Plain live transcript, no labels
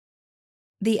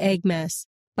The Egg Mess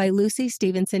by Lucy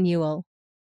Stevenson Ewell.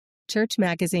 Church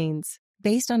Magazines,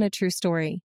 based on a true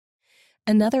story.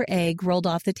 Another egg rolled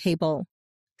off the table.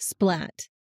 Splat.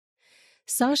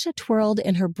 Sasha twirled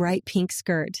in her bright pink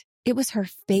skirt. It was her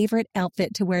favorite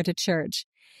outfit to wear to church.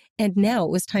 And now it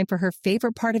was time for her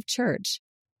favorite part of church,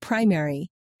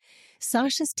 primary.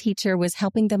 Sasha's teacher was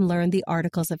helping them learn the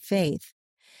articles of faith.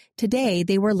 Today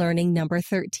they were learning number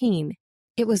 13.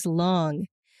 It was long,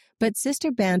 but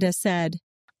Sister Banda said,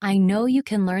 I know you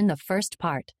can learn the first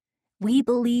part. We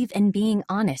believe in being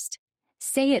honest.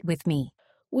 Say it with me.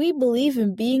 We believe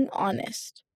in being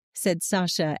honest, said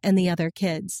Sasha and the other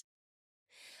kids.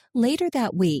 Later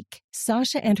that week,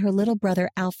 Sasha and her little brother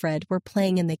Alfred were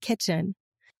playing in the kitchen.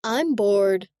 I'm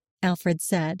bored, Alfred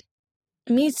said.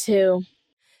 Me too.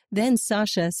 Then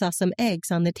Sasha saw some eggs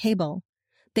on the table.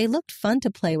 They looked fun to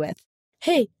play with.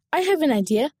 Hey, I have an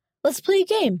idea. Let's play a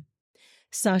game.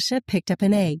 Sasha picked up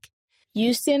an egg.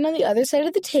 You stand on the other side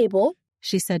of the table,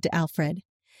 she said to Alfred.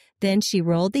 Then she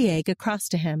rolled the egg across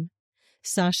to him.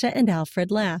 Sasha and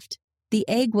Alfred laughed. The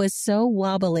egg was so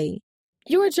wobbly.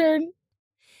 Your turn.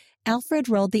 Alfred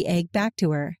rolled the egg back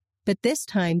to her, but this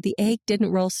time the egg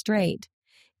didn't roll straight.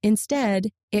 Instead,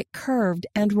 it curved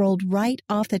and rolled right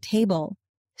off the table.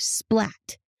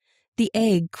 Splat! The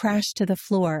egg crashed to the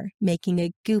floor, making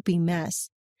a goopy mess.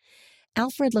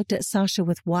 Alfred looked at Sasha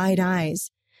with wide eyes.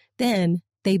 Then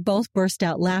they both burst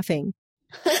out laughing.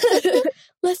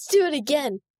 Let's do it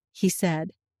again, he said.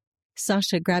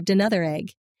 Sasha grabbed another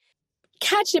egg.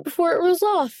 Catch it before it rolls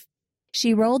off.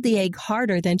 She rolled the egg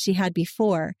harder than she had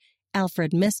before.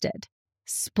 Alfred missed it.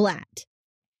 Splat!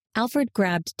 Alfred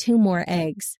grabbed 2 more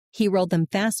eggs. He rolled them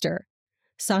faster.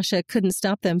 Sasha couldn't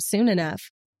stop them soon enough.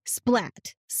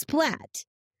 Splat! Splat!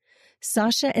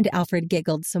 Sasha and Alfred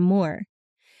giggled some more.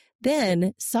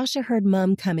 Then Sasha heard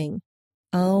Mum coming.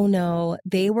 Oh no,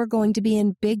 they were going to be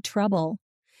in big trouble.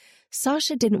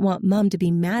 Sasha didn't want Mum to be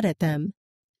mad at them.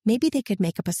 Maybe they could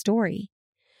make up a story.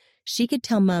 She could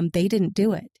tell Mum they didn't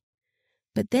do it.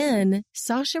 But then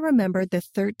Sasha remembered the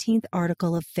 13th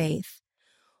article of faith.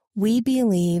 We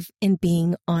believe in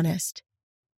being honest.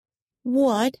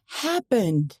 What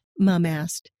happened? Mum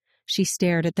asked. She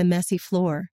stared at the messy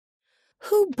floor.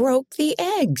 Who broke the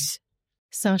eggs?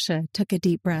 Sasha took a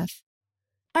deep breath.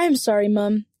 I'm sorry,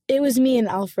 Mum. It was me and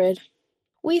Alfred.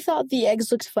 We thought the eggs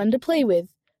looked fun to play with,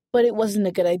 but it wasn't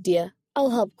a good idea. I'll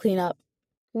help clean up.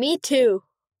 Me too,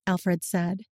 Alfred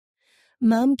said.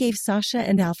 Mum gave Sasha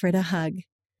and Alfred a hug.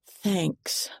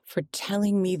 Thanks for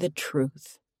telling me the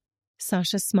truth.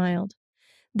 Sasha smiled.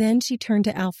 Then she turned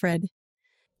to Alfred.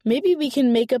 Maybe we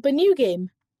can make up a new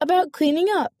game about cleaning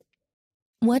up.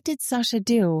 What did Sasha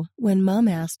do when Mum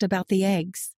asked about the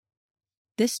eggs?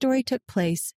 This story took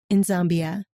place in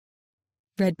Zambia.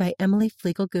 Read by Emily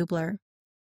Flegel-Gubler.